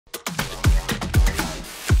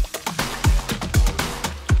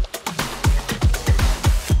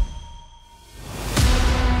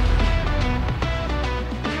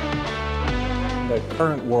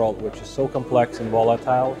current world, which is so complex and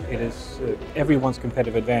volatile, it is everyone's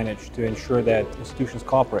competitive advantage to ensure that institutions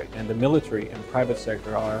cooperate, and the military and private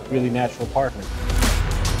sector are really natural partners.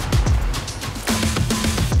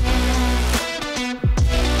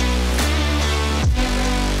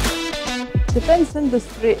 Defense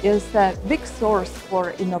industry is a big source for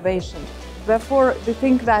innovation. Therefore, we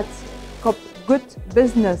think that good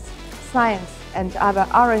business, science and other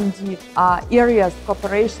R&D areas,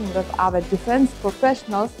 cooperation with our defense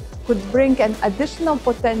professionals could bring an additional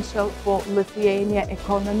potential for Lithuania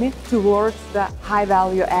economy towards the high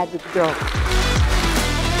value added growth.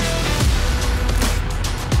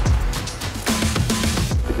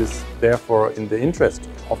 It is therefore in the interest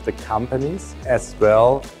of the companies as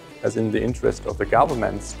well as in the interest of the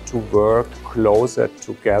governments to work closer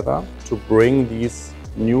together to bring these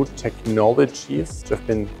new technologies that have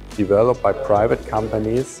been developed by private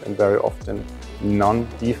companies and very often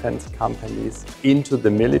non-defense companies into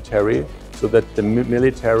the military, so that the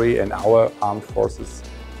military and our armed forces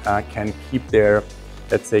can keep their,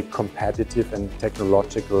 let's say, competitive and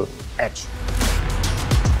technological edge.